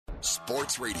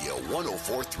Sports Radio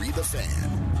 104.3 The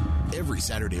Fan. Every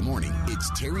Saturday morning, it's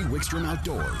Terry Wickstrom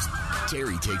Outdoors.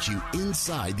 Terry takes you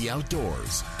inside the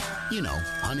outdoors. You know,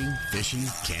 hunting, fishing,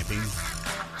 camping.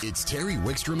 It's Terry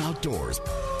Wickstrom Outdoors.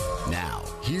 Now,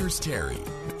 here's Terry.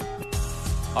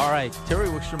 All right, Terry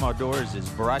Wickstrom Outdoors is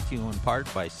brought to you in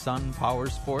part by Sun Power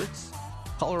Sports,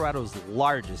 Colorado's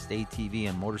largest ATV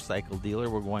and motorcycle dealer.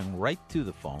 We're going right to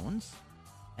the phones.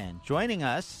 And joining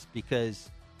us, because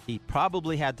he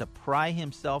probably had to pry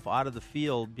himself out of the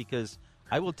field, because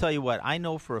I will tell you what, I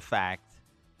know for a fact,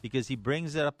 because he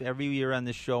brings it up every year on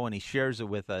the show and he shares it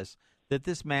with us, that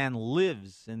this man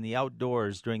lives in the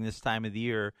outdoors during this time of the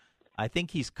year. I think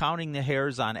he's counting the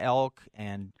hairs on elk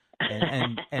and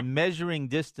measuring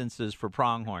distances for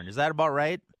pronghorn. Is that about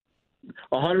right?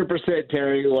 100%,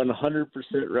 Terry.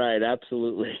 100% right.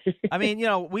 Absolutely. I mean, you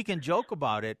know, we can joke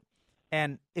about it.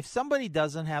 And if somebody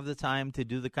doesn't have the time to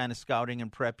do the kind of scouting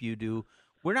and prep you do,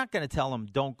 we're not going to tell them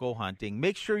don't go hunting.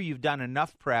 Make sure you've done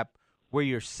enough prep where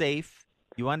you're safe,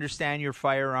 you understand your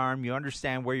firearm, you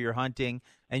understand where you're hunting,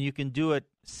 and you can do it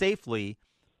safely.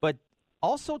 But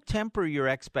also temper your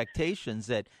expectations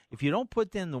that if you don't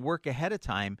put in the work ahead of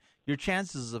time, your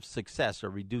chances of success are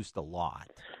reduced a lot.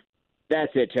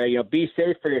 That's it, Terry. You know, be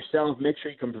safe for yourself. Make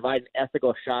sure you can provide an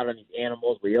ethical shot on these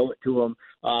animals. We owe it to them.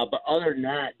 But other than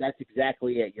that, that's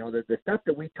exactly it. You know, the stuff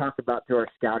that we talk about through our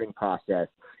scouting process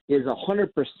is 100%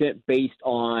 based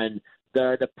on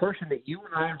the person that you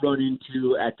and I run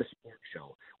into at the sports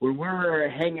show. When we're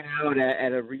hanging out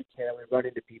at a retail, we run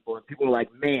into people, and people are like,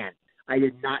 man, I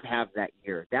did not have that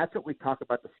year. That's what we talk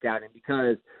about the scouting,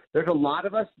 because there's a lot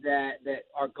of us that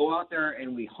go out there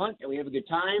and we hunt and we have a good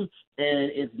time, and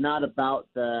it's not about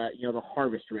the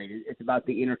harvest rate. It's about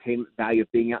the entertainment value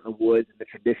of being out in the woods and the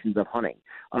traditions of hunting.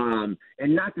 And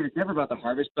not that it's never about the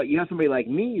harvest, but you have somebody like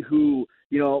me who,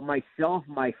 you know, myself,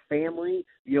 my family,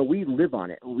 you know, we live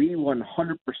on it. We 100%,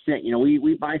 you know,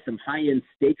 we buy some high-end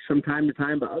steaks from time to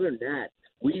time, but other than that,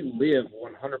 we live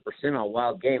 100% on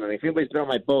wild game. I mean, if anybody's been on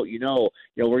my boat, you know,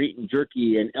 we're eating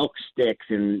jerky and elk sticks,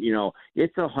 and, you know,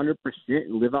 it's 100%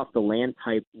 live off the land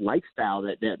type lifestyle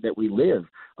that we live.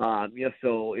 You know,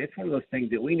 so it's one of those things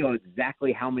that we know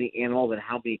exactly how many animals and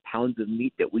how many pounds of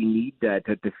meat that we need to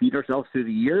feed ourselves through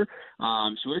the year.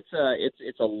 So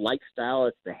it's a lifestyle.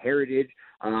 It's the heritage.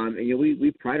 And, you know,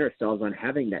 we pride ourselves on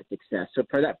having that success. So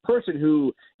for that person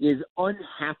who is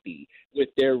unhappy with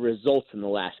their results in the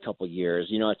last couple of years,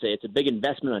 you know, it's a big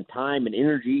investment on time and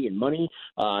energy and money.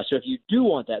 So if you do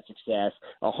want that success,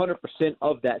 100%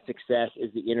 of that success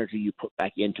is the energy you put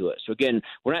back into it. So again,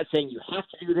 we're not saying you have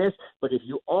to do this, but if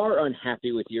you are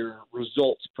unhappy with your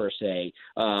results per se,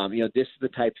 you know, this is the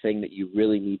type of thing that you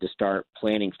really need to start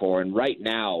planning for. And right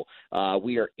now,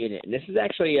 we are in it. And this is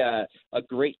actually a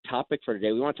great topic for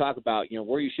today. We want to talk about, you know,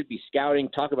 where you should be scouting,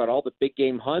 talk about all the big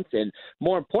game hunts, and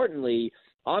more importantly,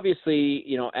 obviously,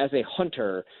 you know, as a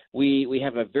hunter, we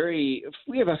have a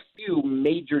few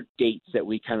major dates that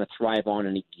we kind of thrive on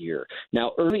in a year.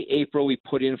 Now, early April, we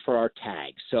put in for our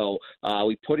tags. So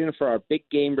we put in for our big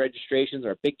game registrations,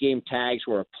 our big game tags.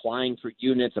 We're applying for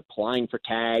units, applying for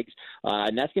tags,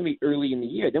 and that's going to be early in the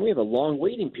year. Then we have a long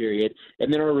waiting period,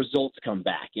 and then our results come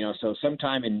back. You know, so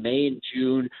sometime in May and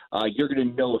June, you're going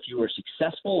to know if you were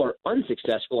successful or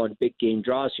unsuccessful on big game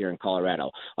draws here in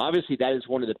Colorado. Obviously, that is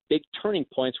one of the big turning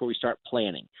points where we start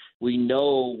planning. We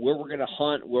know where we're going to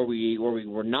hunt, where we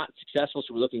were not successful,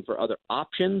 so we're looking for other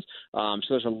options. So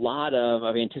there's a lot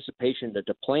of anticipation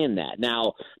to plan that.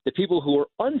 Now, the people who are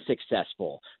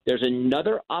unsuccessful, there's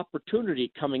another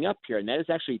opportunity coming up here, and that is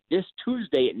actually this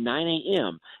Tuesday at 9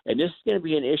 a.m., and this is going to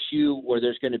be an issue where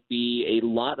there's going to be a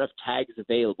lot of tags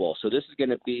available. So this is going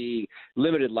to be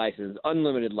limited license,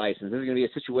 unlimited license. This is going to be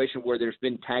a situation where there's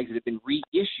been tags that have been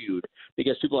reissued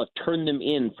because people have turned them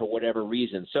in for whatever reason.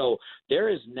 So there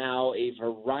is now a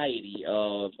variety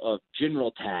of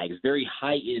general tags, very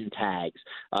high-end tags.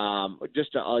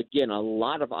 Again, a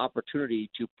lot of opportunity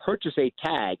to purchase a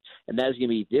tag, and that is going to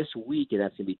be this week, and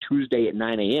that's going to be Tuesday at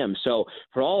 9 a.m. So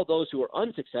for all those who are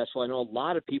unsuccessful, I know a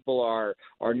lot of people are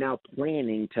now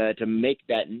planning to make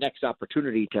that next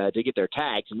opportunity to get their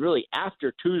tags. And really,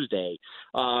 after Tuesday,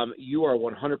 you are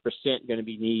 100% going to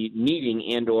be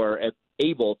needing and or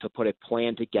able to put a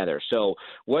plan together. So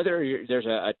whether there's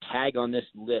a tag on this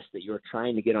list that you're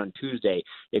trying to get on Tuesday,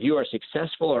 if you are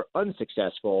successful or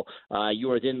unsuccessful,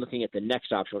 you are then looking at the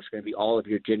next option, which is going to be all of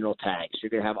your general tags. You're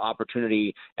going to have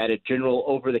opportunity at a general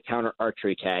over-the-counter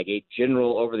archery tag, a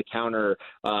general over-the-counter,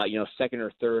 second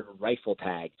or third rifle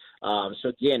tag. So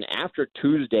again, after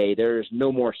Tuesday, there's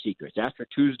no more secrets. After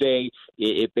Tuesday,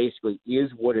 it basically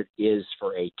is what it is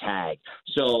for a tag.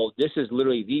 So this is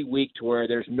literally the week to where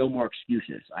there's no more excuses.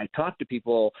 excuses. I talk to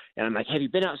people, and I'm like, have you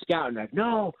been out scouting? They're like,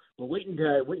 no, we're waiting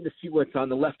to see what's on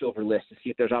the leftover list to see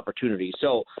if there's opportunities.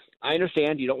 So I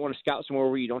understand you don't want to scout somewhere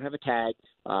where you don't have a tag.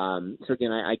 So,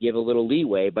 again, I give a little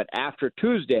leeway. But after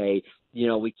Tuesday,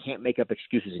 we can't make up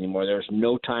excuses anymore. There's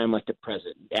no time like the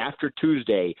present. After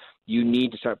Tuesday, you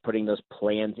need to start putting those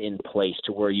plans in place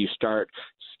to where you start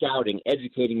scouting,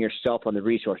 educating yourself on the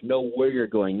resource, know where you're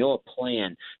going, know a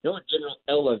plan, know a general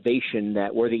elevation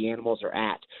that where the animals are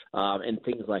at, and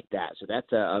things like that. So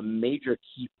that's a major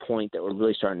key point that we're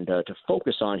really starting to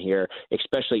focus on here,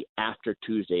 especially after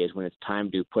Tuesday is when it's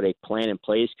time to put a plan in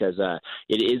place because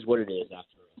it is what it is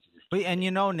after. And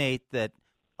Nate, that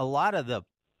a lot of the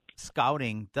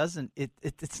scouting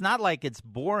it's not like it's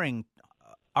boring,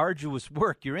 arduous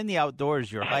work. You're in the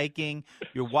outdoors, you're hiking,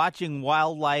 you're watching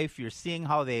wildlife, you're seeing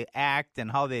how they act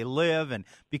and how they live and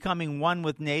becoming one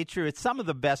with nature. It's some of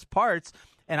the best parts.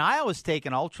 And I always take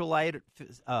an ultralight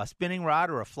spinning rod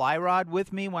or a fly rod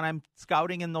with me when I'm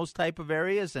scouting in those type of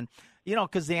areas. And,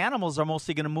 because the animals are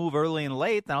mostly going to move early and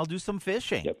late, then I'll do some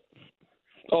fishing. Yep.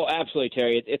 Oh, absolutely,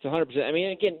 Terry. It's 100%. I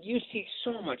mean, again, you see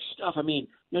so much stuff. I mean,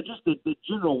 just the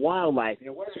general wildlife.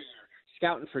 Whether you're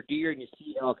scouting for deer and you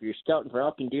see elk, or you're scouting for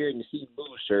elk and deer and you see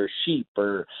moose or sheep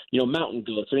or mountain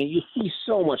goats. I mean, you see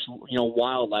so much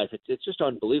wildlife. It's just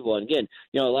unbelievable. And again,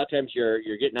 a lot of times you're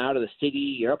getting out of the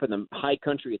city, you're up in the high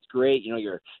country. It's great.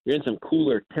 You're in some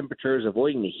cooler temperatures,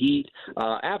 avoiding the heat.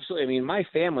 Absolutely. I mean, my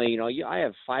family. I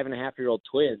have 5.5-year-old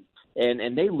twins.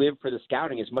 And they live for the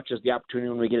scouting as much as the opportunity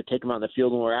when we get to take them out in the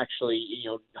field when we're actually,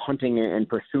 hunting and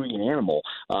pursuing an animal.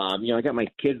 I got my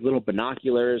kids little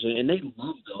binoculars, and they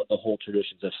love the whole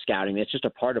traditions of scouting. It's just a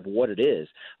part of what it is.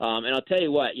 And I'll tell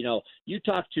you what, you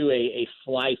talk to a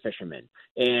fly fisherman,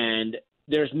 and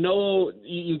there's no –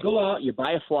 you go out, you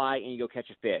buy a fly, and you go catch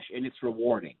a fish, and it's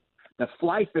rewarding. The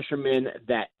fly fisherman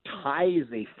that ties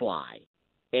a fly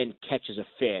and catches a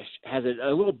fish has a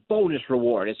little bonus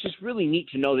reward. It's just really neat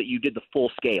to know that you did the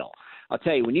full scale. I'll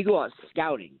tell you, when you go out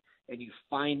scouting and you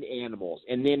find animals,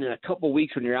 and then in a couple of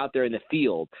weeks when you're out there in the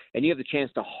field and you have the chance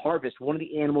to harvest one of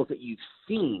the animals that you've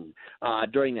seen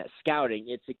during that scouting,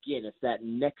 it's that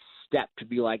next step to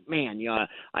be like, man,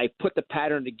 I put the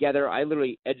pattern together. I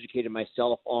literally educated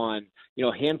myself on,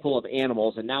 a handful of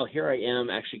animals, and now here I am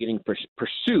actually getting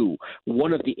pursue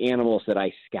one of the animals that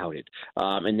I scouted.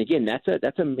 And again,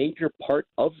 that's a major part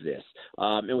of this.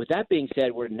 And with that being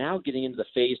said, we're now getting into the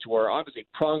phase to where obviously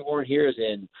pronghorn here is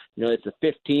in, it's the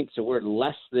 15th, so we're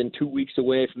less than 2 weeks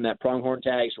away from that pronghorn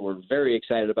tag. So we're very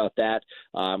excited about that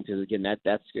because again,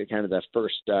 that's kind of the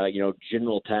first,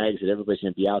 general tags that everybody's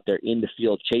going to be out there in the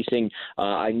field chasing.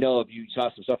 I know if you saw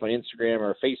some stuff on Instagram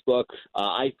or Facebook,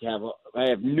 I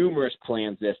have numerous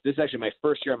plans. This is actually my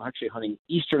first year. I'm actually hunting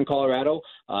eastern Colorado.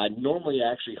 Normally,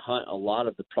 I actually hunt a lot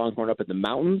of the pronghorn up in the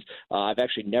mountains. I've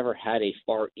actually never had a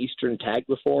far eastern tag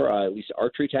before, at least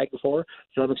archery tag before.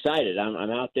 So I'm excited.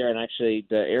 I'm out there, and actually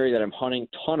the area that I'm hunting,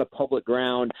 ton of public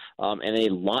ground and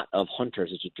a lot of hunters.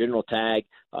 It's a general tag.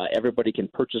 Everybody can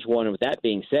purchase one. And with that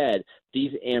being said,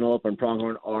 these antelope and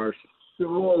pronghorn are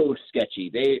so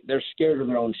sketchy. They're scared of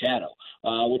their own shadow,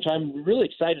 which I'm really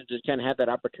excited to kind of have that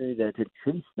opportunity to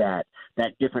chase that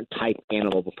different type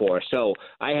animal before. So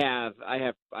I have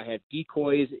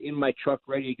decoys in my truck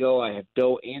ready to go. I have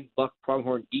doe and buck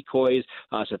pronghorn decoys.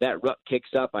 So if that rut kicks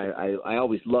up, I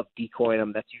always love decoying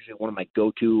them. That's usually one of my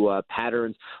go-to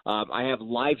patterns. I have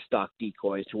livestock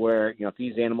decoys to where, if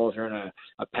these animals are in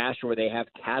a pasture where they have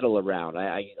cattle around,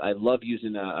 I love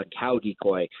using a cow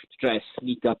decoy to try to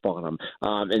sneak up on them.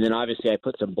 And then obviously I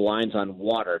put some blinds on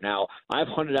water. Now, I've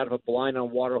hunted out of a blind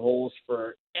on water holes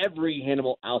for every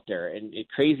animal out there. And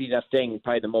crazy enough thing,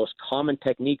 probably the most common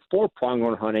technique for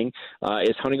pronghorn hunting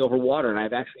is hunting over water. And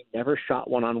I've actually never shot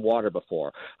one on water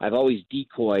before. I've always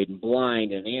decoyed and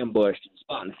blind and ambushed and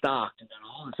spot and stalked and done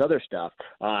all this other stuff.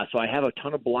 So I have a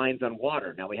ton of blinds on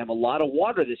water. Now, we have a lot of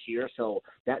water this year, so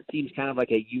that seems kind of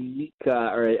like a unique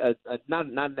or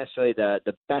not necessarily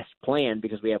the best plan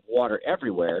because we have water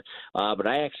everywhere. But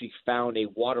I actually found a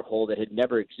water hole that had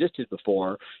never existed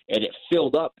before, and it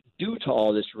filled up due to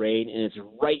all this rain, and it's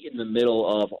right in the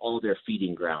middle of all their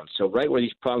feeding grounds. So right where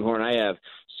these pronghorn, I have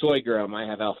sorghum, I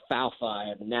have alfalfa, I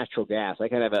have natural gas. I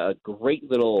kind of have a great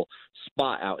little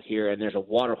spot out here, and there's a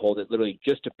water hole that literally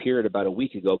just appeared about a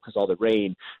week ago because all the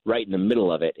rain right in the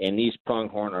middle of it. And these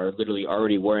pronghorn are literally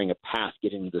already wearing a path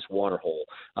getting into this water hole.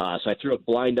 So I threw a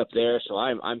blind up there, so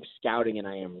I'm scouting, and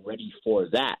I am ready for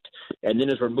that. And then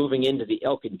as we're moving into the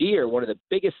elk and deer, one of the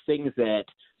biggest things that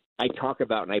I talk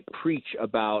about and I preach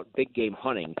about big game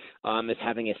hunting as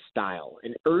having a style.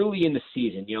 And early in the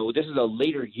season, this is a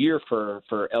later year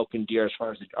for elk and deer as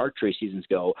far as the archery seasons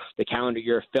go. The calendar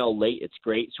year fell late. It's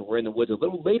great. So we're in the woods a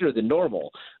little later than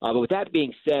normal. But with that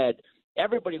being said,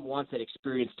 everybody wants that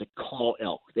experience to call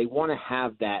elk. They want to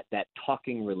have that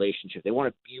talking relationship. They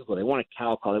want to bugle. They want a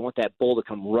cow call. They want that bull to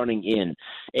come running in.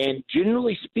 And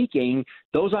generally speaking,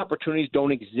 those opportunities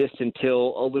don't exist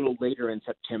until a little later in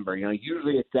September.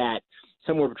 Usually it's that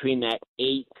somewhere between that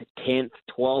 8th to 10th,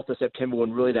 12th of September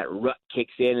when really that rut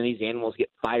kicks in and these animals get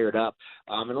fired up.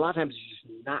 And a lot of times it's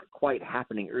just not quite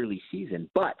happening early season.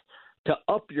 But to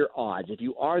up your odds, if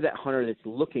you are that hunter that's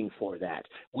looking for that,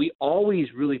 we always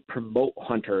really promote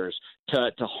hunters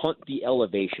to hunt the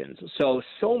elevations.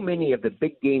 So many of the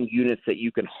big game units that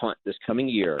you can hunt this coming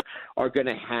year are going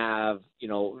to have,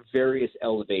 various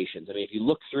elevations. I mean, if you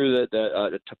look through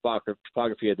the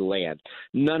topography of the land,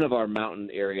 none of our mountain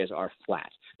areas are flat.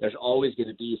 There's always going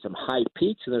to be some high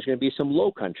peaks and there's going to be some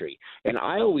low country. And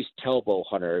I always tell bow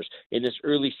hunters in this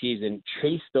early season,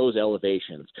 chase those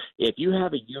elevations. If you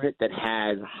have a unit that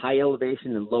has high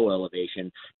elevation and low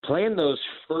elevation, plan those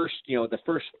the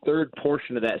first third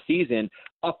portion of that season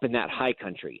up in that high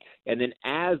country. And then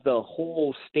as the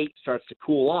whole state starts to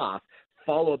cool off,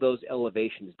 follow those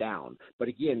elevations down. But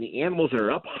again, the animals that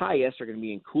are up highest are going to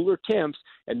be in cooler temps,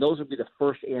 and those will be the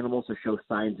first animals to show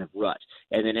signs of rut.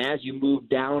 And then as you move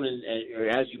down and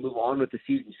as you move on with the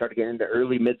season, you start to get into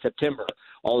early mid-September,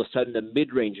 all of a sudden the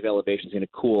mid-range of elevation is going to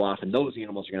cool off, and those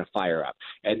animals are going to fire up.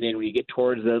 And then when you get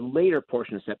towards the later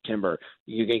portion of September,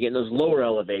 you're going to get in those lower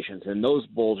elevations, and those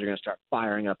bulls are going to start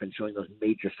firing up and showing those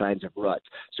major signs of ruts.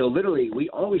 So literally, we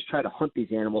always try to hunt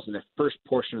these animals in the first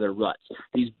portion of their ruts.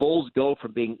 These bulls go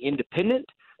from being independent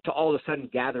to all of a sudden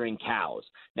gathering cows.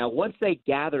 Now, once they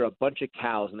gather a bunch of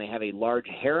cows and they have a large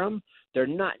harem, they're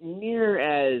not near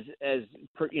as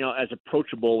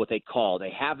approachable what they call.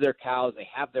 They have their cows, they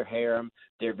have their harem,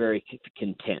 they're very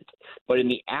content. But in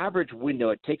the average window,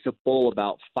 it takes a bull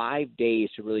about 5 days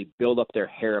to really build up their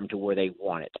harem to where they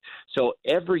want it. So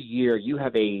every year you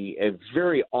have a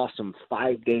very awesome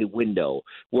 5-day window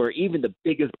where even the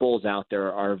biggest bulls out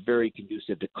there are very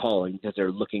conducive to calling because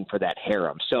they're looking for that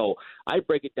harem. So I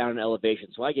break it down in elevation.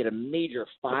 So I get a major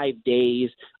 5 days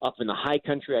up in the high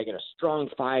country. I get a strong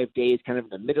 5 days kind of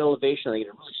in the mid elevation. I get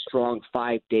a really strong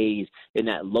 5 days in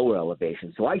that lower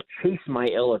elevation. So I chase my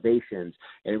elevations,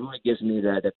 and it really gives me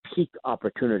the peak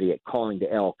opportunity at calling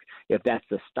to elk if that's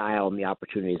the style and the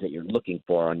opportunities that you're looking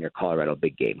for on your Colorado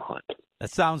big game hunt.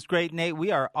 That sounds great, Nate. We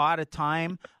are out of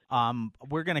time.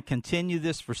 We're going to continue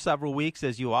this for several weeks,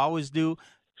 as you always do.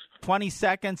 20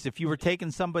 seconds. If you were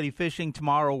taking somebody fishing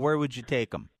tomorrow, where would you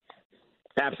take them?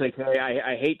 Absolutely, Terry.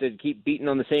 I hate to keep beating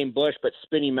on the same bush, but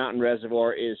Spinney Mountain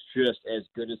Reservoir is just as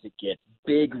good as it gets.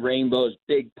 Big rainbows,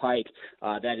 big pike.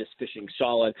 That is fishing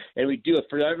solid. And we do it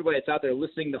for everybody that's out there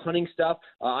listening to hunting stuff.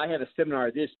 I have a seminar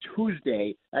this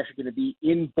Tuesday, actually going to be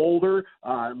in Boulder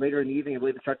later in the evening. I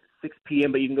believe it starts at 6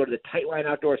 p.m., but you can go to the Tightline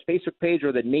Outdoors Facebook page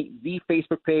or the Nate V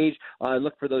Facebook page and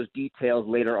look for those details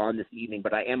later on this evening.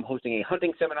 But I am hosting a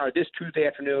hunting seminar this Tuesday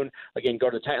afternoon. Again, go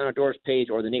to the Tightline Outdoors page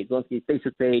or the Nate Zielinski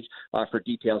Facebook page for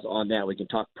details on that. We can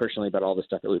talk personally about all the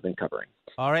stuff that we've been covering.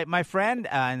 All right, my friend,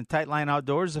 and Tightline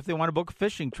Outdoors, if they want to book a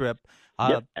fishing trip.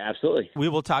 Yep, absolutely. We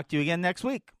will talk to you again next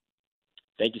week.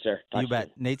 Thank you, sir. You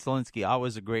bet. Nate Zielinski,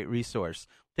 always a great resource.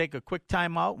 Take a quick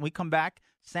time out. When we come back,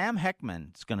 Sam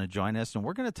Heckman is going to join us, and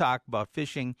we're going to talk about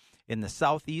fishing in the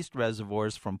southeast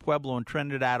reservoirs from Pueblo and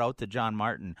Trinidad out to John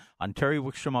Martin on Terry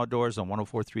Wickstrom Outdoors on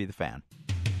 104.3 The Fan.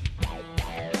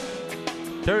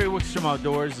 Terry Wickstrom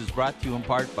Outdoors is brought to you in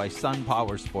part by Sun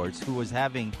Power Sports, who is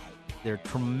having their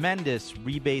tremendous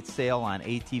rebate sale on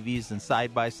ATVs and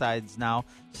side-by-sides now.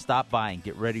 Stop by and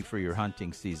get ready for your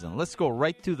hunting season. Let's go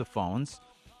right to the phones.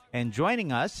 And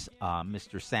joining us,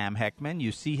 Mr. Sam Heckman.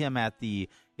 You see him at the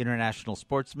International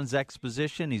Sportsman's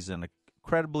Exposition. He's an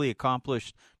incredibly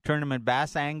accomplished tournament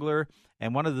bass angler.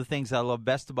 And one of the things I love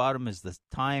best about him is the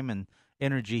time and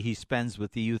energy he spends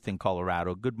with the youth in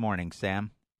Colorado. Good morning,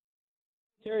 Sam.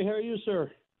 Terry, how are you,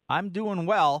 sir? I'm doing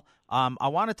well. I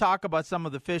want to talk about some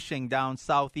of the fishing down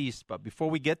southeast, but before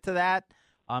we get to that,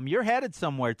 you're headed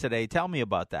somewhere today. Tell me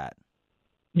about that.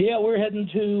 Yeah, we're heading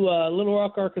to Little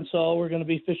Rock, Arkansas. We're going to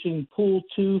be fishing Pool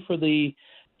 2 for the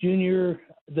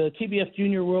TBF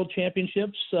Junior World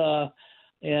Championships,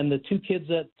 and the two kids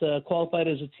that qualified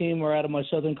as a team are out of my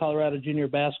Southern Colorado Junior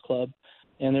Bass Club,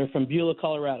 and they're from Beulah,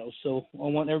 Colorado. So I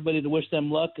want everybody to wish them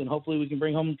luck, and hopefully we can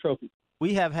bring home the trophy.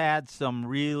 We have had some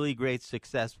really great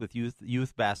success with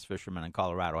youth bass fishermen in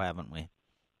Colorado, haven't we?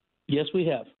 Yes, we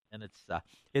have. And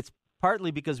it's partly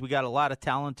because we got a lot of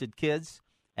talented kids,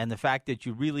 and the fact that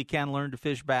you really can learn to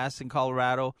fish bass in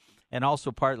Colorado, and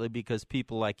also partly because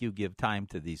people like you give time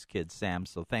to these kids, Sam.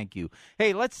 So thank you.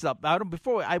 Hey, let's we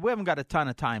haven't got a ton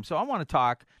of time, so I want to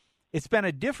talk. It's been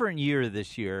a different year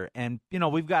this year, and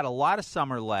we've got a lot of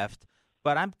summer left.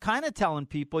 But I'm kind of telling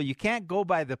people you can't go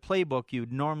by the playbook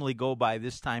you'd normally go by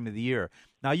this time of the year.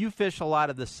 Now, you fish a lot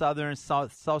of the southern,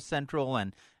 south central,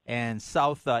 and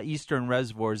south eastern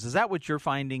reservoirs. Is that what you're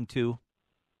finding too?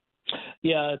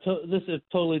 Yeah, this is a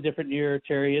totally different year,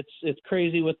 Terry. It's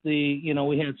crazy with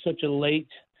we had such a late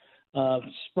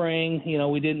spring.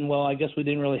 I guess we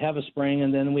didn't really have a spring,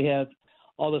 and then we have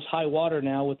all this high water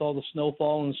now with all the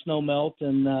snowfall and snow melt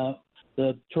and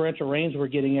the torrential rains we're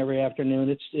getting every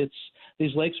afternoon. It's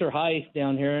these lakes are high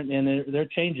down here, and they're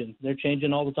changing. They're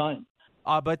changing all the time.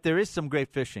 But there is some great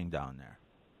fishing down there.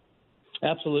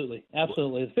 Absolutely.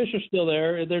 The fish are still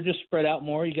there. They're just spread out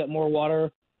more. You got more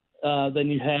water than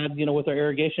you had, with our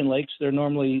irrigation lakes. They're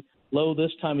normally low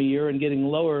this time of year and getting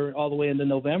lower all the way into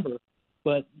November.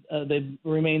 But they've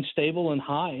remained stable and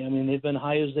high. I mean, they've been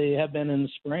high as they have been in the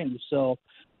spring. So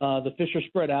the fish are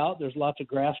spread out. There's lots of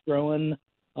grass growing,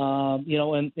 and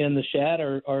the shad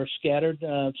are scattered.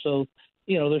 So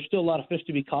there's still a lot of fish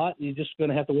to be caught. You're just going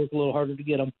to have to work a little harder to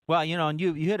get them. Well, and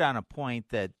you hit on a point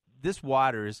that this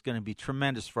water is going to be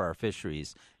tremendous for our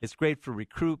fisheries. It's great for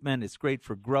recruitment. It's great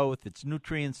for growth. It's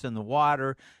nutrients in the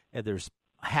water. There's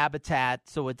habitat.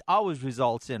 So it always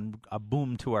results in a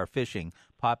boom to our fish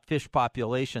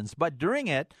populations. But during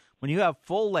it, when you have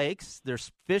full lakes,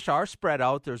 fish are spread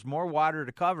out. There's more water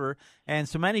to cover. And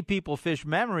so many people fish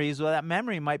memories. Well, that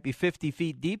memory might be 50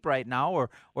 feet deep right now,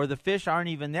 or the fish aren't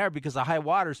even there because the high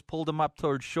water's pulled them up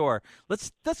towards shore.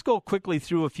 Let's go quickly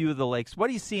through a few of the lakes. What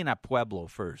are you seeing at Pueblo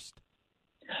first?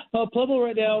 Pueblo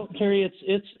right now, Terry,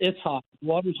 it's hot.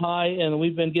 Water's high, and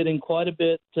we've been getting quite a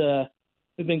bit.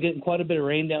 We've been getting quite a bit of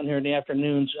rain down here in the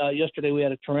afternoons. Yesterday we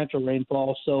had a torrential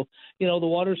rainfall, so the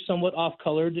water's somewhat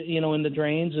off-colored, in the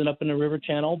drains and up in the river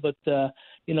channel. But the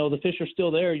fish are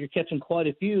still there. You're catching quite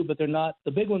a few, but they're not.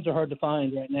 The big ones are hard to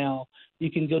find right now.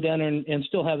 You can go down there and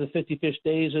still have the 50 fish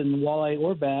days in walleye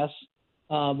or bass,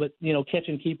 but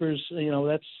catching keepers,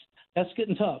 that's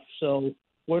getting tough. So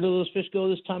where do those fish go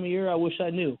this time of year? I wish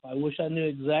I knew. I wish I knew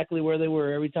exactly where they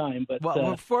were every time.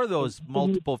 But for those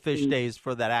multiple fish days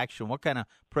for that action, what kind of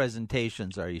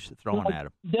presentations are you throwing at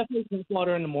them? Definitely pump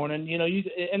water in the morning.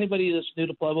 Anybody that's new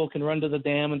to Pueblo can run to the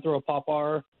dam and throw a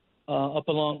pop-ar up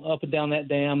and down that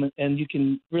dam, and you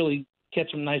can really catch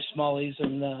some nice smallies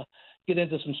and get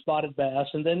into some spotted bass.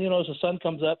 And then as the sun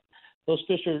comes up, those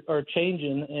fish are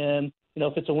changing. And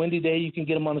if it's a windy day, you can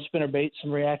get them on a spinner bait,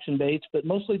 some reaction baits, but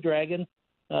mostly dragging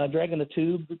a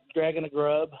tube, dragging a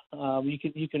grub.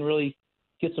 You can really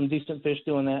get some decent fish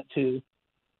doing that too.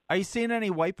 Are you seeing any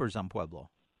wipers on Pueblo?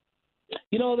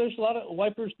 There's a lot of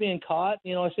wipers being caught.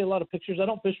 I see a lot of pictures. I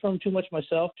don't fish for them too much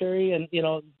myself, Terry, and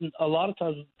a lot of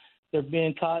times they're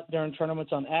being caught during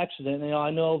tournaments on accident. I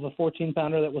know of a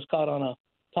 14-pounder that was caught on a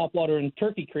topwater in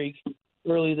Turkey Creek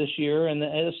early this year, and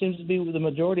it seems to be the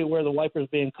majority of where the wipers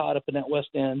being caught up in that west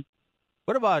end.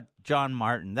 What about John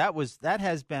Martin? That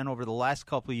has been over the last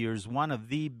couple of years one of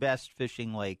the best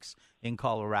fishing lakes in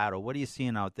Colorado. What are you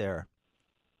seeing out there?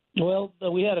 Well,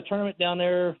 we had a tournament down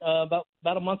there about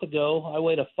a month ago. I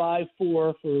weighed a 5.4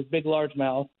 for big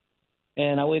largemouth,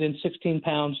 and I weighed in 16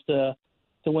 pounds to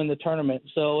win the tournament.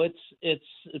 So it's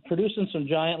producing some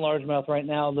giant largemouth right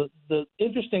now. The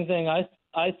interesting thing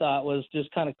I thought was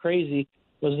just kind of crazy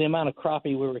was the amount of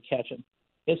crappie we were catching.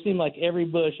 It seemed like every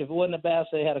bush, if it wasn't a bass,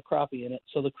 they had a crappie in it.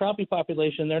 So the crappie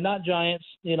population, they're not giants.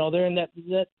 They're in that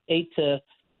 8 to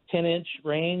 10 inch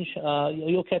range.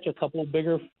 You'll catch a couple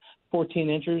bigger 14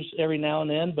 inchers every now and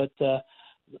then, but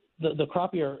the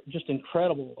crappie are just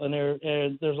incredible. And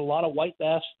there's a lot of white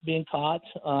bass being caught,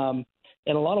 and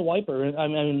a lot of wiper.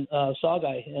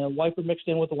 Saugeye, wiper mixed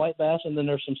in with the white bass, and then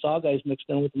there's some sawguys mixed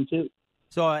in with them too.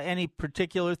 So any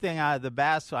particular thing out of the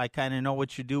bass, I kind of know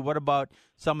what you do. What about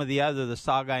some of the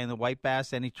saugeye and the white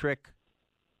bass? Any trick?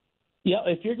 Yeah,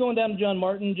 if you're going down to John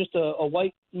Martin, just a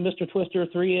white Mr. Twister,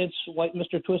 3-inch white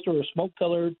Mr. Twister or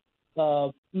smoke-colored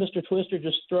Mr. Twister,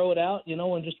 just throw it out,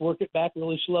 and just work it back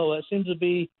really slow. That seems to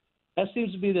be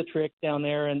the trick down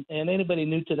there, and anybody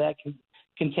new to that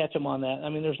can catch them on that. I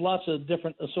mean, there's lots of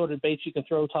different assorted baits you can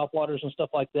throw, topwaters and stuff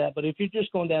like that. But if you're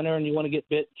just going down there and you want to get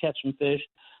bit, catch some fish,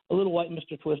 a little white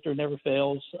Mr. Twister never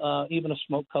fails, even a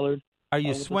smoke-colored. Are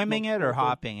you swimming it or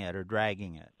hopping it or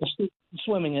dragging it?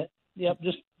 Swimming it. Yep,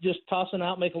 just tossing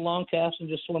out, make a long cast, and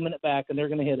just swimming it back, and they're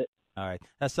going to hit it. All right,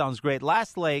 that sounds great.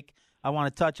 Last lake I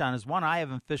want to touch on is one I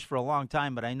haven't fished for a long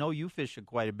time, but I know you fish it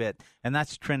quite a bit, and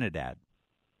that's Trinidad.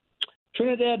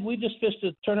 Trinidad, we just fished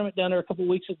a tournament down there a couple of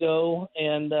weeks ago,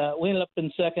 and we ended up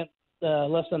in second,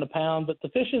 less than a pound. But the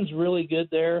fishing's really good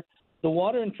there. The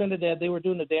water in Trinidad, they were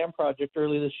doing a dam project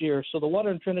early this year, so the water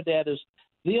in Trinidad is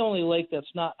the only lake that's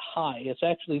not high. It's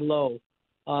actually low.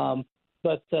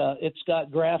 But it's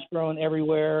got grass growing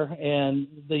everywhere, and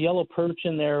the yellow perch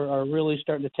in there are really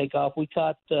starting to take off.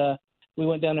 We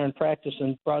went down there and practiced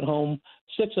and brought home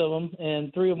 6 of them,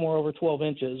 and 3 of them were over 12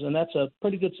 inches, and that's a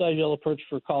pretty good size yellow perch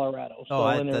for Colorado.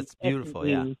 That's beautiful,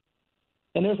 yeah.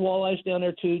 And there's walleyes down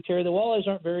there too, Terry. The walleyes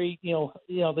aren't very,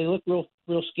 they look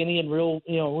real skinny and real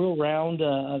round,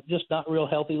 just not real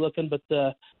healthy looking. But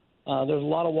there's a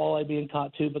lot of walleye being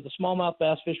caught too. But the smallmouth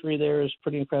bass fishery there is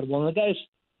pretty incredible. And the guys,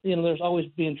 there's always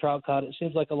being trout caught. It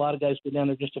seems like a lot of guys go down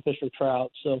there just to fish for trout.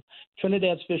 So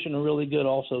Trinidad's fishing are really good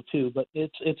also too. But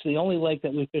it's the only lake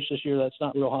that we fish this year that's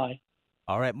not real high.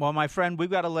 All right. Well, my friend,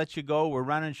 we've got to let you go. We're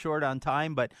running short on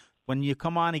time, but when you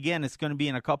come on again, it's going to be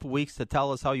in a couple weeks to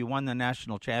tell us how you won the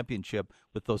national championship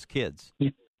with those kids.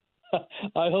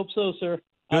 I hope so, sir.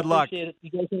 Good luck. Appreciate it. You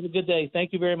guys have a good day.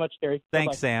 Thank you very much, Terry.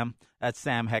 Thanks, Bye-bye. Sam. That's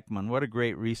Sam Heckman. What a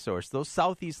great resource. Those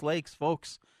Southeast lakes,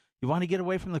 folks, you want to get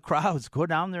away from the crowds, go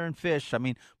down there and fish. I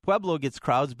mean, Pueblo gets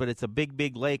crowds, but it's a big,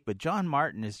 big lake. But John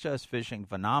Martin is just fishing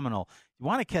phenomenal. You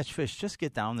want to catch fish, just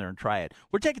get down there and try it.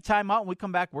 We're taking time out. When we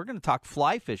come back, we're going to talk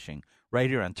fly fishing right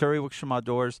here on Terry Wickstrom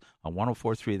Outdoors on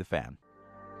 104.3 The Fan.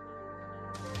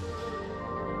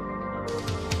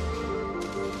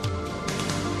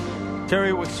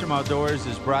 Terry Wickstrom Outdoors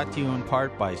is brought to you in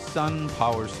part by Sun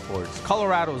Power Sports,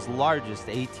 Colorado's largest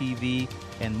ATV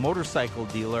and motorcycle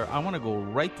dealer. I want to go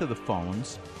right to the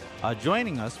phones.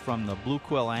 Joining us from the Blue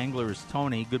Quill Angler is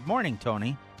Tony. Good morning,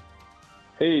 Tony.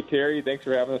 Hey, Terry. Thanks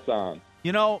for having us on.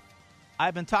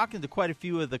 I've been talking to quite a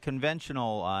few of the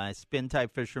conventional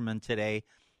spin-type fishermen today,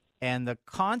 and the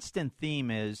constant theme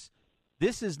is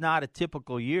this is not a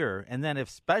typical year, and then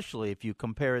especially if you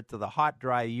compare it to the hot,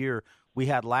 dry year we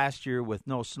had last year with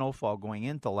no snowfall going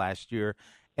into last year,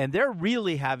 and they're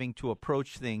really having to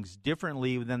approach things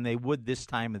differently than they would this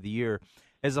time of the year.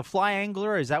 As a fly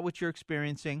angler, is that what you're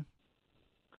experiencing?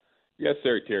 Yes,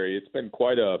 sir, Terry. It's been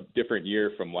quite a different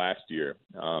year from last year.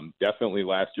 Definitely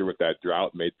last year with that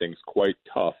drought made things quite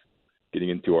tough getting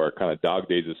into our kind of dog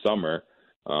days of summer.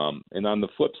 And on the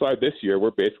flip side this year,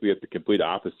 we're basically at the complete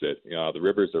opposite. The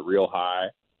rivers are real high.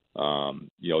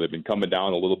 They've been coming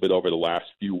down a little bit over the last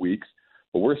few weeks.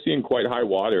 But we're seeing quite high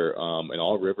water in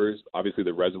all rivers. Obviously,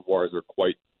 the reservoirs are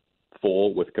quite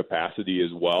full with capacity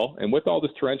as well. And with all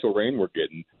this torrential rain we're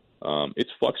getting, it's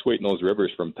fluctuating those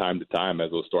rivers from time to time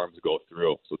as those storms go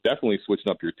through. So definitely switching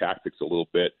up your tactics a little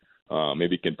bit,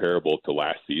 maybe comparable to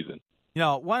last season.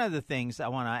 One of the things I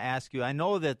want to ask you, I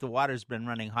know that the water's been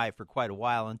running high for quite a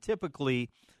while, and typically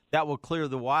that will clear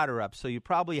the water up. So you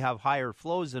probably have higher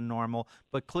flows than normal,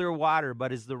 but clear water.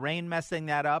 But is the rain messing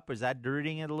that up? Is that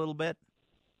dirtying it a little bit?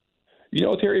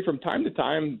 Terry, from time to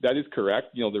time, that is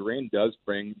correct. The rain does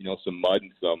bring, some mud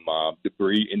and some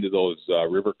debris into those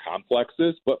river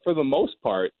complexes. But for the most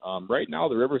part, right now,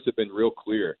 the rivers have been real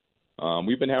clear.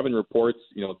 We've been having reports,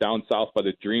 down south by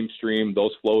the Dream Stream.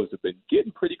 Those flows have been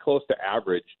getting pretty close to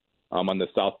average on the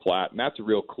South Platte, and that's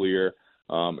real clear.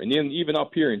 And then even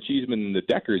up here in Cheeseman in the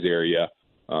Deckers area,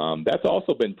 that's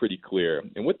also been pretty clear.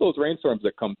 And with those rainstorms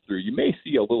that come through, you may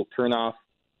see a little turnoff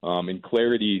in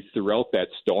clarity throughout that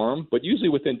storm, but usually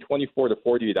within 24 to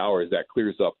 48 hours, that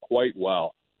clears up quite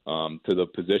well to the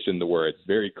position to where it's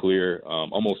very clear,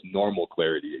 almost normal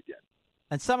clarity again.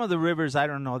 And some of the rivers, I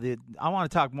don't know, I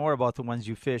want to talk more about the ones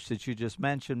you fished that you just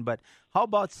mentioned, but how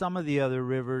about some of the other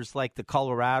rivers like the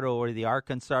Colorado or the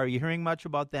Arkansas? Are you hearing much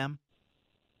about them?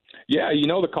 Yeah,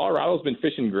 the Colorado's been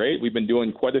fishing great. We've been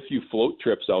doing quite a few float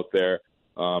trips out there.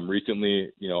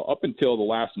 Recently, up until the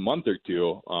last month or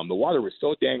two, the water was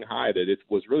so dang high that it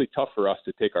was really tough for us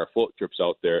to take our float trips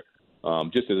out there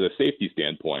just as a safety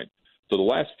standpoint. So the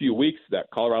last few weeks,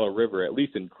 that Colorado River, at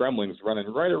least in Kremling's,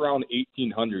 running right around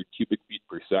 1,800 cubic feet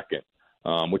per second,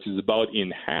 which is about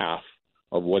in half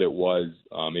of what it was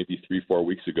maybe 3-4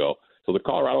 weeks ago. So the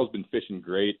Colorado's been fishing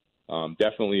great.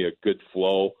 Definitely a good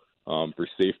flow for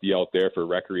safety out there for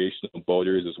recreational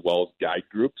boaters as well as guide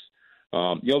groups.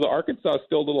 The Arkansas is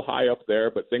still a little high up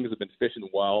there, but things have been fishing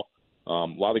well. A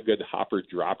lot of good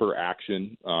hopper-dropper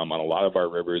action on a lot of our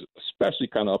rivers, especially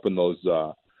kind of up in those,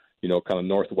 kind of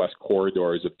northwest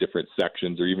corridors of different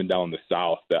sections or even down the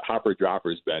south. That hopper-dropper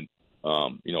has been,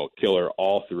 killer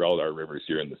all throughout our rivers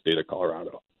here in the state of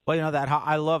Colorado. Well,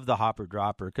 I love the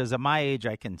hopper-dropper because at my age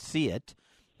I can see it.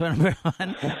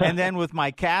 And then with my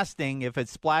casting, if it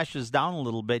splashes down a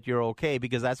little bit, you're okay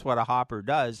because that's what a hopper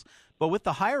does. But with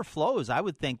the higher flows, I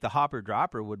would think the hopper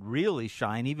dropper would really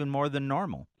shine even more than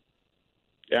normal.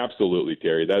 Absolutely,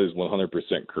 Terry. That is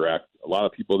 100% correct. A lot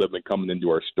of people that have been coming into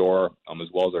our store, as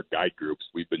well as our guide groups,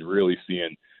 we've been really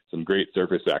seeing some great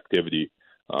surface activity.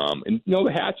 And,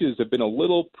 the hatches have been a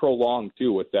little prolonged,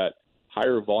 too, with that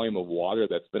higher volume of water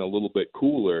that's been a little bit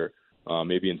cooler,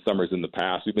 maybe in summers in the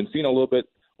past. We've been seeing a little bit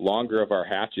longer of our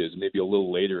hatches, maybe a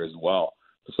little later as well.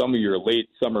 So some of your late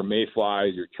summer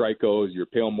mayflies, your trichos, your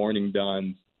pale morning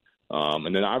duns,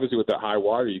 and then obviously with that high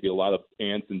water, you get a lot of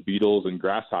ants and beetles and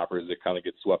grasshoppers that kind of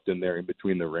get swept in there in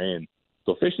between the rain.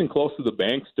 So fishing close to the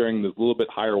banks during this little bit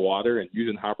higher water and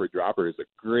using hopper dropper is a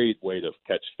great way to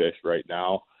catch fish right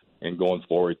now and going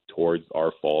forward towards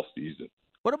our fall season.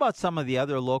 What about some of the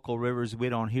other local rivers we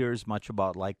don't hear as much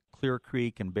about, like Clear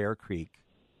Creek and Bear Creek?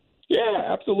 Yeah,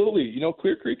 absolutely.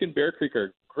 Clear Creek and Bear Creek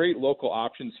are great local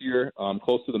options here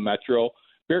close to the metro.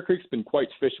 Bear Creek's been quite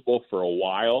fishable for a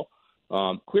while.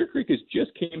 Clear Creek has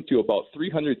just came to about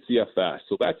 300 CFS,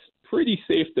 so that's pretty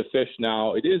safe to fish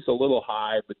now. It is a little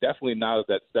high, but definitely not at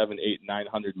that 700, 800,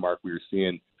 900 mark we were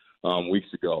seeing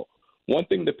weeks ago. One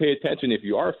thing to pay attention if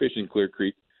you are fishing Clear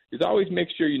Creek is always make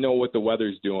sure you know what the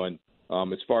weather's doing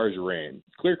as far as rain.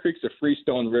 Clear Creek's a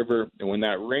freestone river, and when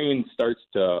that rain starts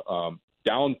to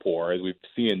downpour, as we've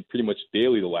seen pretty much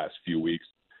daily the last few weeks,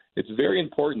 it's very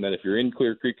important that if you're in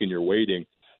Clear Creek and you're wading,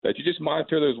 that you just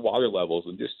monitor those water levels,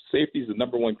 and just safety is the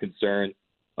number one concern.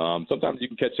 Sometimes you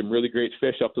can catch some really great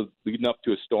fish leading up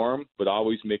to a storm, but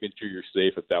always making sure you're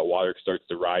safe if that water starts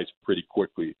to rise pretty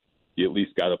quickly. You at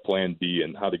least got a plan B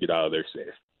and how to get out of there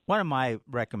safe. One of my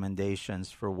recommendations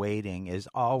for wading is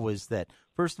always that,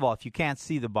 first of all, if you can't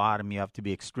see the bottom, you have to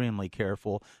be extremely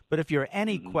careful. But if you're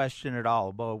any question at all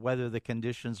about whether the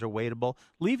conditions are wadable,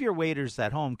 leave your waders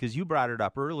at home, because you brought it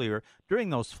up earlier. During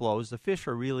those flows, the fish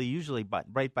are really usually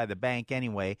right by the bank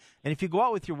anyway. And if you go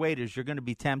out with your waders, you're going to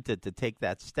be tempted to take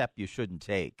that step you shouldn't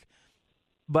take.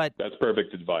 But that's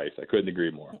perfect advice. I couldn't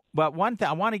agree more. But one thing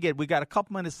I want to get, we got a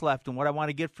couple minutes left, and what I want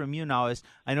to get from you now is,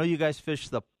 I know you guys fish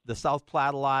the South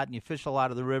Platte a lot, and you fish a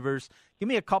lot of the rivers. Give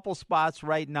me a couple spots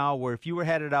right now where if you were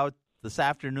headed out this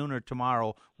afternoon or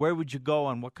tomorrow, where would you go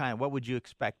and what would you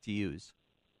expect to use?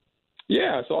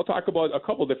 Yeah, so I'll talk about a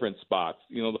couple different spots.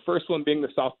 The first one being the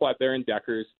South Platte there in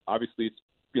Deckers. Obviously, it's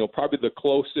probably the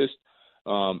closest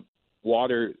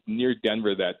water near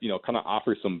Denver that kind of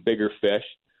offers some bigger fish.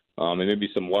 And maybe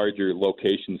some larger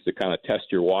locations to kind of test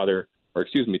your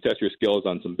test your skills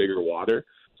on some bigger water.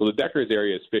 So the Deckers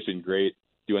area is fishing great,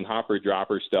 doing hopper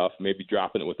dropper stuff, maybe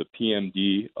dropping it with a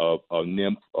PMD, a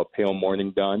nymph, a pale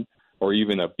morning dun, or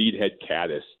even a beadhead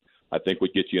caddis, I think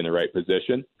would get you in the right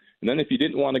position. And then if you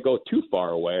didn't want to go too far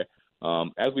away,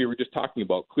 as we were just talking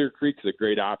about, Clear Creek is a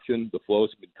great option. The flows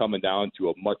have been coming down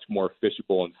to a much more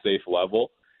fishable and safe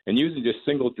level. And using just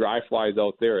single dry flies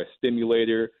out there, a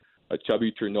stimulator, a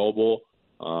chubby Chernobyl,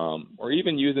 or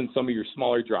even using some of your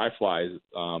smaller dry flies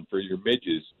for your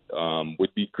midges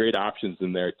would be great options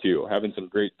in there too. Having some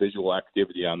great visual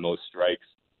activity on those strikes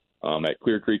at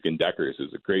Clear Creek and Deckers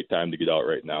is a great time to get out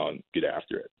right now and get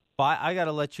after it. Well, I got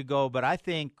to let you go, but I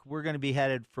think we're going to be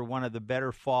headed for one of the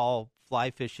better fall fly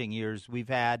fishing years we've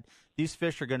had. These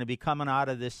fish are going to be coming out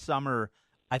of this summer,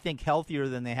 I think, healthier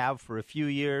than they have for a few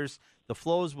years. The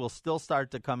flows will still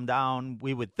start to come down,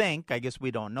 we would think. I guess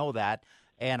we don't know that.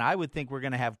 And I would think we're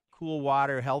going to have cool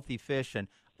water, healthy fish, and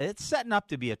it's setting up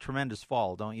to be a tremendous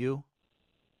fall, don't you?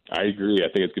 I agree. I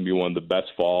think it's going to be one of the best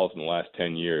falls in the last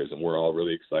 10 years, and we're all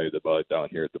really excited about it down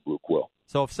here at the Blue Quill.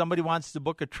 So if somebody wants to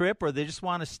book a trip or they just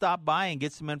want to stop by and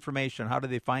get some information, how do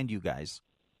they find you guys?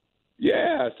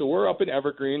 Yeah, so we're up in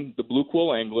Evergreen, the Blue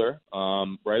Quill Angler,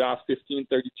 right off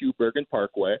 1532 Bergen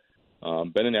Parkway.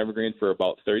 Been in Evergreen for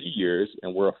about 30 years,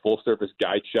 and we're a full-service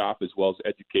guide shop as well as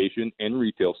education and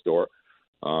retail store.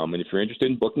 And if you're interested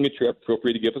in booking a trip, feel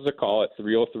free to give us a call at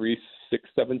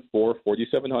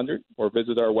 303-674-4700 or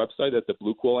visit our website at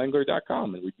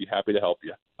thebluequillangler.com, and we'd be happy to help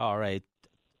you. All right.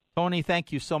 Tony,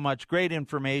 thank you so much. Great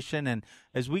information. And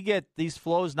as we get these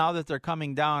flows, now that they're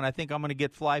coming down, I think I'm going to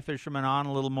get fly fishermen on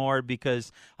a little more,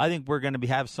 because I think we're going to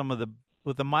have some of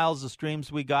with the miles of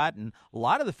streams we got, and a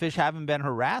lot of the fish haven't been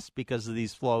harassed because of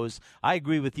these flows. I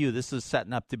agree with you. This is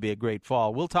setting up to be a great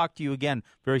fall. We'll talk to you again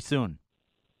very soon.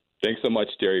 Thanks so much,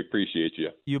 Terry. Appreciate you.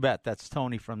 You bet. That's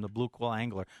Tony from the Blue Quill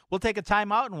Angler. We'll take a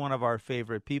time out, and one of our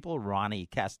favorite people, Ronnie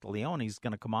Castiglione, is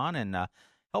going to come on and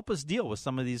help us deal with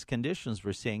some of these conditions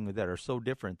we're seeing that are so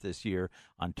different this year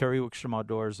on Terry Wickstrom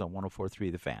Outdoors on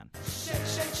 104.3 The Fan. Shake,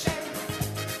 shake, shake.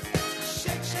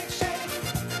 Shake, shake, shake.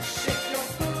 Shake your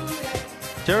booty.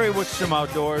 Terry Wickstrom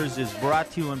Outdoors is brought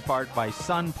to you in part by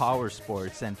Sun Power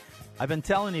Sports. And I've been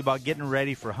telling you about getting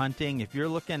ready for hunting. If you're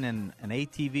looking in an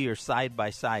ATV or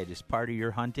side-by-side as part of your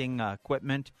hunting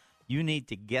equipment, you need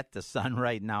to get to Sun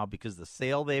right now because the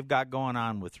sale they've got going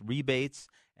on with rebates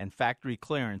and factory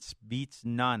clearance beats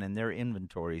none, and their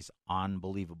inventory's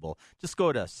unbelievable. Just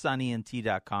go to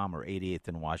sunnynt.com or 88th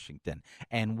in Washington,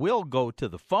 and we'll go to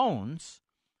the phones.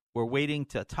 We're waiting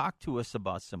to talk to us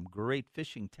about some great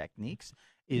fishing techniques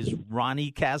is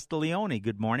Ronnie Castiglione.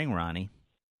 Good morning, Ronnie.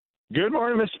 Good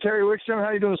morning, Mr. Terry Wickstrom. How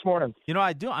are you doing this morning? You know,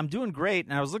 I'm doing great,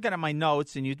 and I was looking at my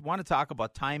notes, and you want to talk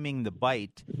about timing the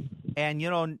bite. And, you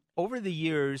know, over the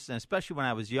years, and especially when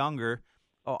I was younger,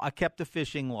 I kept a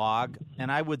fishing log,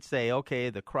 and I would say, okay,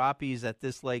 the crappies at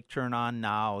this lake turn on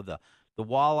now. The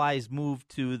walleyes move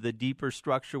to the deeper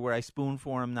structure where I spoon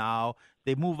for them now.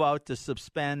 They move out to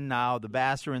suspend now. The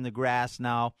bass are in the grass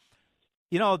now.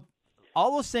 You know,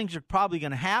 all those things are probably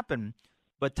going to happen.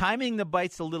 But timing the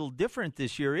bite's a little different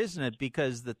this year, isn't it?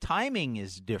 Because the timing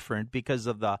is different because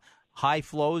of the high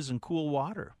flows and cool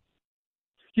water.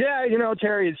 Yeah, you know,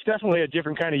 Terry, it's definitely a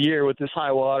different kind of year with this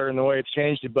high water and the way it's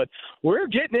changed it. But we're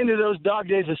getting into those dog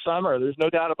days of summer. There's no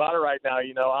doubt about it right now.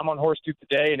 You know, I'm on Horsetooth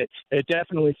today, and it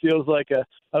definitely feels like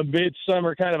a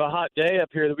midsummer kind of a hot day up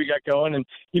here that we got going. And,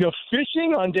 you know,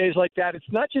 fishing on days like that, it's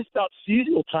not just about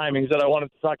seasonal timings that I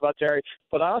wanted to talk about, Terry,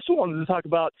 but I also wanted to talk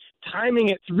about timing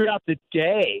it throughout the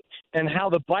day and how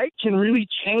the bite can really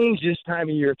change this time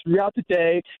of year. Throughout the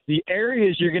day, the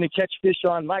areas you're going to catch fish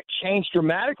on might change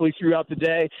dramatically throughout the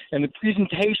day, and the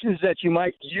presentations that you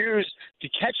might use to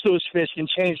catch those fish can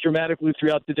change dramatically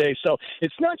throughout the day. So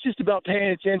it's not just about paying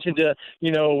attention to,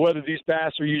 you know, whether these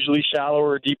bass are usually shallow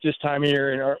or deep this time of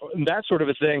year and that sort of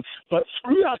a thing, but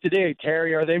throughout the day,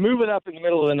 Terry, are they moving up in the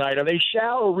middle of the night? Are they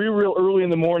shallow real early in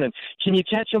the morning? Can you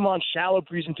catch them on shallow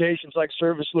presentations like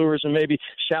service lures and maybe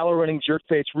shallow running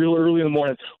jerkbaits real early in the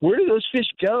morning? Where do those fish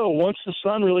go once the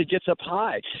sun really gets up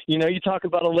high? You know, you talk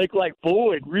about a lake like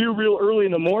Boyd, real early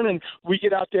in the morning, we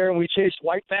get out there and we chase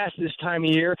white bass this time of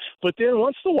year, but then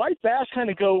once the white bass kind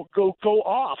of go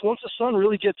off, once the sun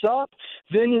really gets up,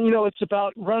 then, you know, it's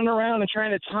about running around and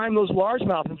trying to time those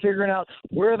largemouth and figuring out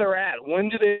where they're at. When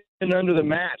do they get under the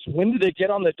mats? When do they get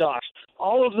on the docks?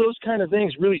 All of those kind of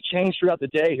things really change throughout the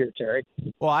day here, Terry.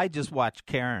 Well, I just watch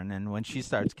Karen, and when she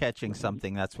starts catching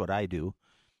something, that's what I do.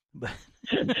 But,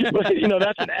 you know,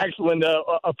 that's an excellent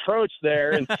approach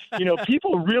there. And, you know,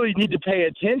 people really need to pay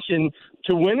attention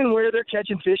to when and where they're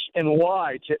catching fish and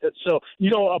why. So,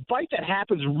 you know, a bite that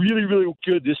happens really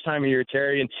good this time of year,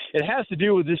 Terry, and it has to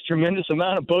do with this tremendous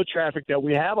amount of boat traffic that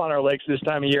we have on our lakes this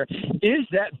time of year, is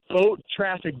that boat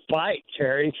traffic bite,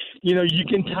 Terry. You know, you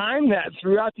can time that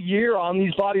throughout the year on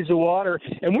these bodies of water.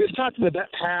 And we've talked in the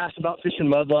past about fishing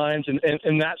mudlines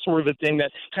and that sort of a thing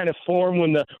that kind of form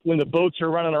when the boats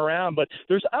are running around. But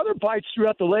there's other bites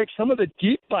throughout the lake. Some of the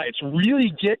deep bites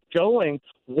really get going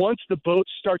once the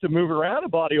boats start to move around a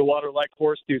body of water like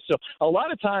Horsetooth. So a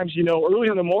lot of times, you know, early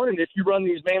in the morning, if you run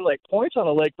these main lake points on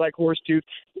a lake like Horsetooth,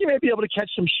 you may be able to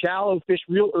catch some shallow fish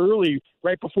real early,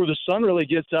 right before the sun really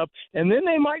gets up, and then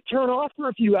they might turn off for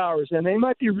a few hours, and they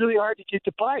might be really hard to get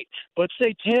to bite. But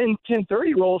say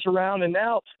 10:30 rolls around, and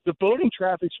now the boating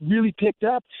traffic's really picked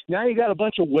up. Now you got a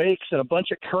bunch of wakes and a bunch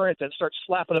of current that starts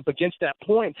slapping up against that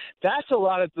point. That's a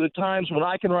lot of the times when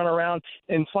I can run around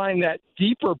and find that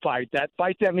deeper bite, that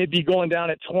bite that may be going down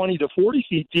at 20 to 40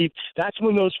 feet deep. That's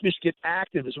when those fish get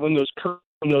active, is when those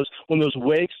currents, when those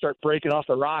wakes start breaking off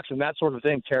the rocks and that sort of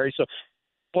thing, Terry. So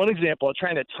one example of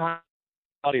trying to time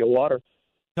body of water.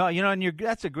 No, you know, and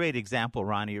that's a great example,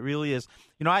 Ronnie. It really is.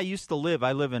 You know, I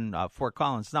live in Fort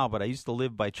Collins now, but I used to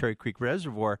live by Cherry Creek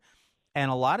Reservoir,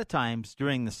 and a lot of times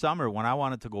during the summer when I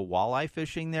wanted to go walleye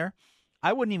fishing there,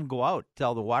 I wouldn't even go out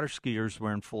till the water skiers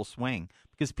were in full swing,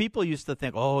 because people used to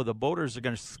think, oh, the boaters are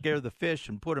going to scare the fish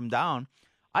and put them down.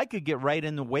 I could get right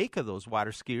in the wake of those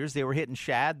water skiers. They were hitting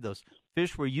shad. Those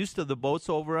fish were used to the boats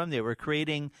over them. They were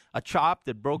creating a chop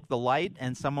that broke the light,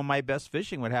 and some of my best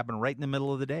fishing would happen right in the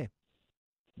middle of the day.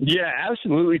 Yeah,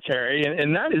 absolutely, Terry.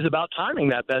 And that is about timing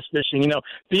that best fishing. You know,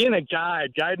 being a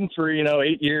guide, guiding for,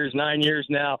 8 years, 9 years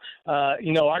now,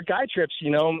 our guide trips,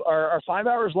 are 5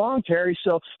 hours long, Terry.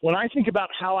 So when I think about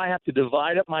how I have to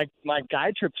divide up my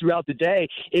guide trip throughout the day,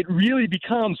 it really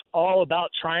becomes all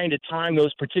about trying to time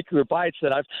those particular bites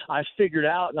that I've figured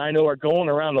out and I know are going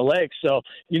around the lake. So,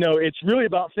 it's really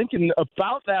about thinking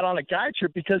about that on a guide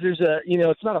trip, because there's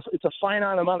it's a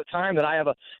finite amount of time that I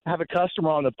have a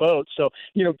customer on the boat. So,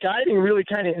 guiding really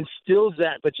kind of instills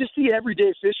that. But just the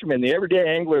everyday fisherman, the everyday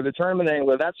angler, the tournament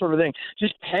angler, that sort of thing,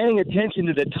 just paying attention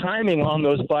to the timing on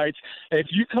those bites. If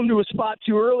you come to a spot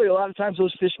too early, a lot of times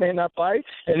those fish may not bite.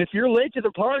 And if you're late to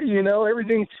the party,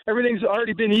 everything's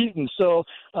already been eaten. So,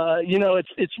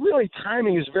 it's really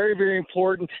timing is very, very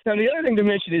important. Now, the other thing to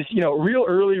mention is, real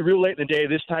early, real late in the day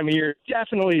this time of year,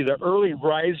 definitely the early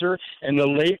riser and the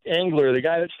late angler, the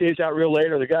guy that stays out real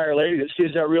late or the guy or lady that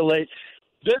stays out real late,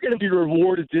 they're going to be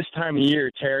rewarded this time of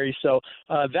year, Terry. So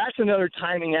that's another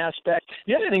timing aspect.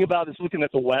 The other thing about it is looking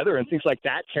at the weather and things like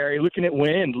that, Terry, looking at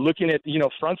wind, looking at,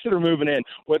 fronts that are moving in,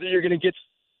 whether you're going to get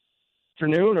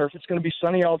afternoon or if it's going to be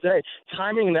sunny all day.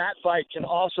 Timing that bite can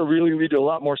also really lead to a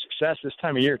lot more success this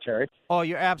time of year, Terry. Oh,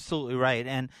 you're absolutely right.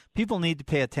 And people need to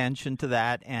pay attention to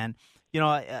that. And,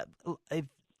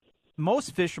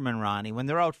 most fishermen, Ronnie, when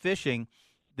they're out fishing,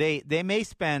 they may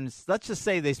spend, let's just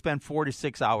say they spend 4 to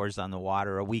 6 hours on the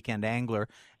water, a weekend angler,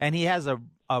 and he has a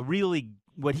really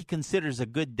what he considers a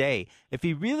good day. If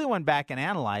he really went back and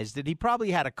analyzed it, he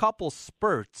probably had a couple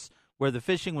spurts where the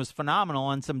fishing was phenomenal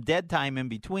and some dead time in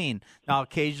between. Now,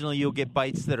 occasionally you'll get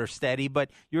bites that are steady, but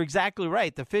you're exactly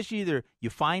right. The fish, either you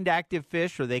find active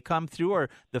fish or they come through, or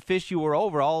the fish you were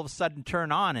over all of a sudden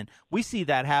turn on. And we see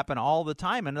that happen all the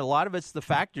time, and a lot of it's the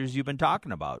factors you've been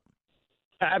talking about.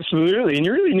 Absolutely. And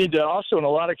you really need to also, in a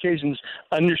lot of occasions,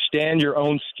 understand your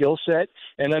own skill set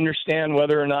and understand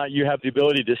whether or not you have the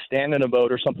ability to stand in a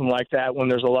boat or something like that when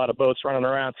there's a lot of boats running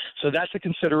around. So that's a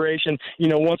consideration.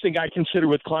 One thing I consider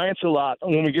with clients a lot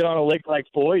when we get on a lake like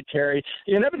Boyd, Terry,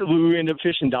 inevitably we end up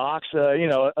fishing docks,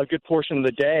 a good portion of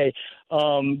the day.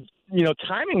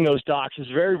 Timing those docks is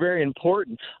very, very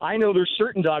important. I know there's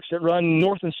certain docks that run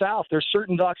north and south. There's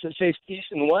certain docks that face east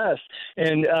and west.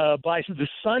 And by the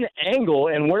sun angle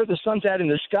and where the sun's at in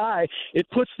the sky, it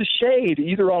puts the shade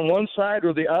either on one side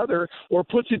or the other, or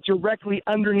puts it directly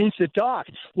underneath the dock.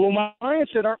 Well, my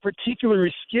clients that aren't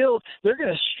particularly skilled, they're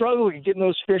going to struggle getting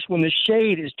those fish when the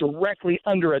shade is directly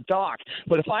under a dock.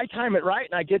 But if I time it right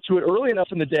and I get to it early enough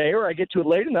in the day, or I get to it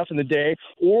late enough in the day,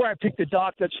 or I pick the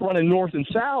dock that's running north and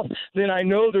south, then I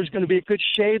know there's going to be a good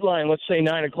shade line, let's say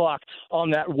 9 o'clock,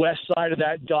 on that west side of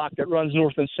that dock that runs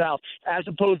north and south, as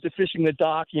opposed to fishing the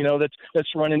dock, that's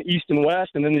running east and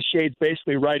west, and then the shade's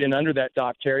basically right in under that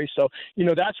dock, Terry. So,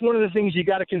 that's one of the things you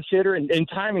got to consider, and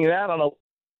timing that on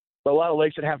a lot of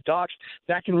lakes that have docks,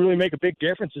 that can really make a big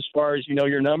difference as far as,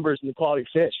 your numbers and the quality of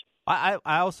fish. I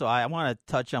want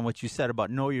to touch on what you said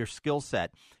about know your skill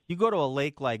set. You go to a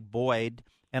lake like Boyd,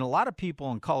 and a lot of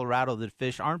people in Colorado that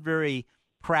fish aren't very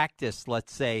practiced,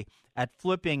 let's say, at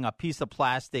flipping a piece of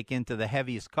plastic into the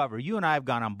heaviest cover. You and I have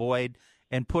gone on Boyd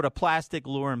and put a plastic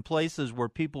lure in places where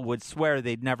people would swear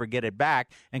they'd never get it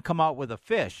back and come out with a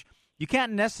fish. You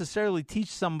can't necessarily teach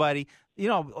somebody,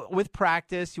 with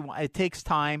practice, it takes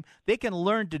time. They can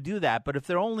learn to do that, but if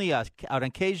they're only an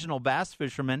occasional bass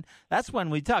fisherman, that's when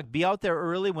we talk. Be out there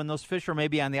early when those fish are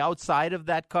maybe on the outside of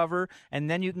that cover, and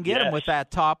then you can get them with that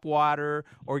top water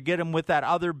or get them with that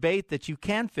other bait that you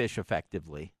can fish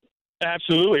effectively.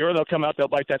 Absolutely, or they'll come out, they'll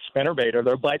bite that spinnerbait, or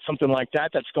they'll bite something like that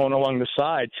that's going along the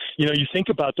side. You think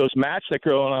about those mats that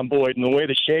grow on Boyd and the way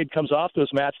the shade comes off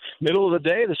those mats. Middle of the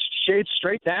day, the shade's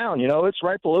straight down. It's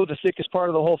right below the thickest part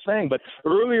of the whole thing. But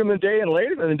earlier in the day and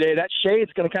later in the day, that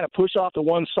shade's going to kind of push off to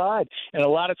one side. And a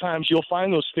lot of times you'll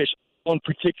find those fish on a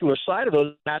particular side of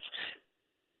those mats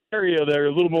area, they're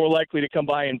a little more likely to come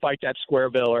by and bite that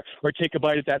square bill or take a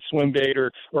bite at that swim bait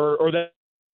or that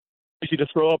easy to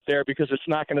throw up there because it's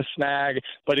not going to snag,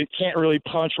 but it can't really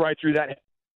punch right through that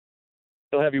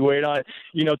heavy weight on it.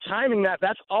 Timing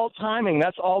that's all timing.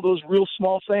 That's all those real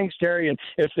small things, Terry. And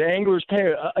if the anglers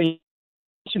pay attention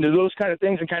to those kind of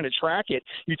things and kind of track it,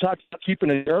 you talk about keeping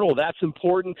a journal, that's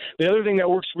important. The other thing that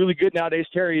works really good nowadays,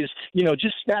 Terry, is,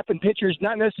 just snapping pictures,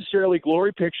 not necessarily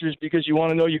glory pictures because you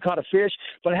want to know you caught a fish,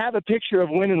 but have a picture of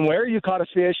when and where you caught a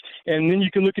fish, and then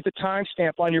you can look at the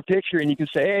timestamp on your picture and you can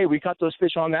say, hey, we caught those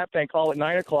fish on that bank all at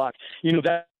 9 o'clock.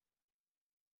 That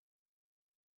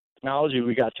technology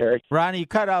we got, Terry. Ronnie, you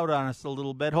cut out on us a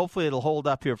little bit. Hopefully it'll hold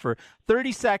up here for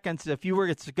 30 seconds.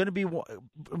 It's going to be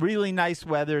really nice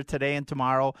weather today and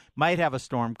tomorrow. Might have a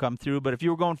storm come through, but if you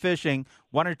were going fishing,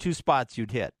 1 or 2 spots you'd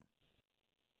hit.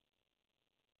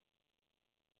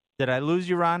 Did I lose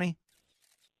you, Ronnie?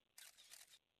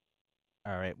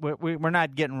 All right. We're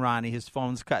not getting Ronnie. His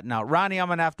phone's cutting out. Ronnie, I'm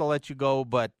going to have to let you go,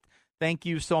 but thank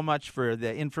you so much for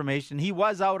the information. He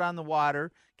was out on the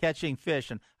water catching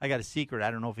fish, and I got a secret. I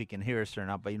don't know if he can hear us or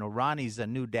not, but, Ronnie's a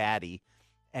new daddy,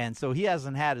 and so he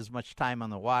hasn't had as much time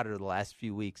on the water the last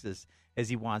few weeks as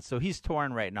he wants. So he's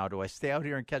torn right now. Do I stay out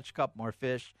here and catch a couple more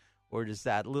fish, or does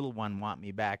that little one want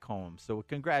me back home? So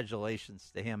congratulations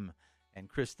to him and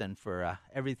Kristen for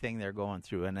everything they're going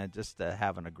through, and just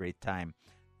having a great time.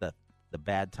 The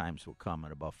bad times will come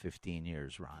in about 15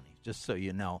 years, Ronnie, just so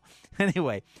you know.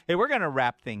 Anyway, hey, we're going to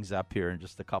wrap things up here in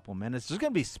just a couple minutes. There's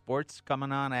going to be sports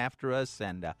coming on after us,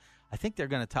 and I think they're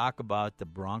going to talk about the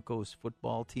Broncos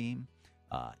football team.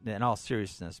 In all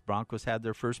seriousness, Broncos had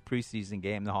their first preseason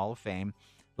game, the Hall of Fame.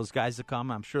 Those guys that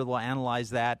come, I'm sure they'll analyze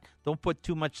that. Don't put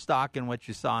too much stock in what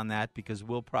you saw in that, because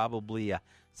we'll probably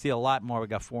see a lot more. We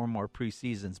got 4 more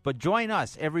preseasons. But join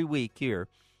us every week here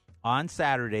on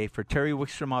Saturday for Terry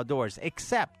Wickstrom Outdoors,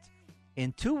 except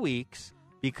in 2 weeks,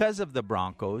 because of the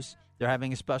Broncos, they're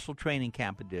having a special training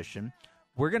camp edition.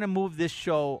 We're going to move this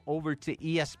show over to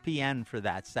ESPN for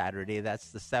that Saturday. That's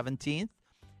the 17th.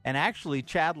 And actually,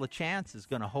 Chad LaChance is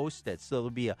going to host it. So there'll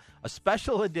be a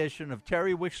special edition of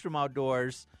Terry Wickstrom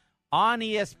Outdoors on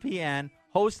ESPN,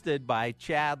 hosted by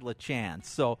Chad LaChance.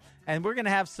 So, and we're going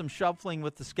to have some shuffling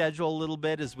with the schedule a little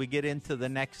bit as we get into the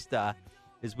next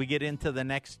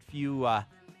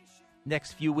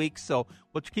next few weeks. So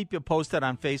we'll keep you posted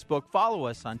on Facebook. Follow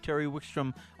us on Terry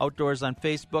Wickstrom Outdoors on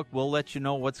Facebook. We'll let you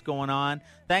know what's going on.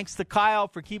 Thanks to Kyle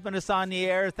for keeping us on the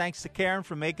air. Thanks to Karen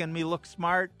for making me look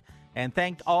smart. And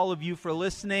thank all of you for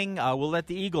listening. We'll let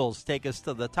the Eagles take us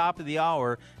to the top of the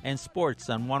hour and sports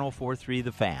on 104.3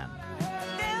 The Fan.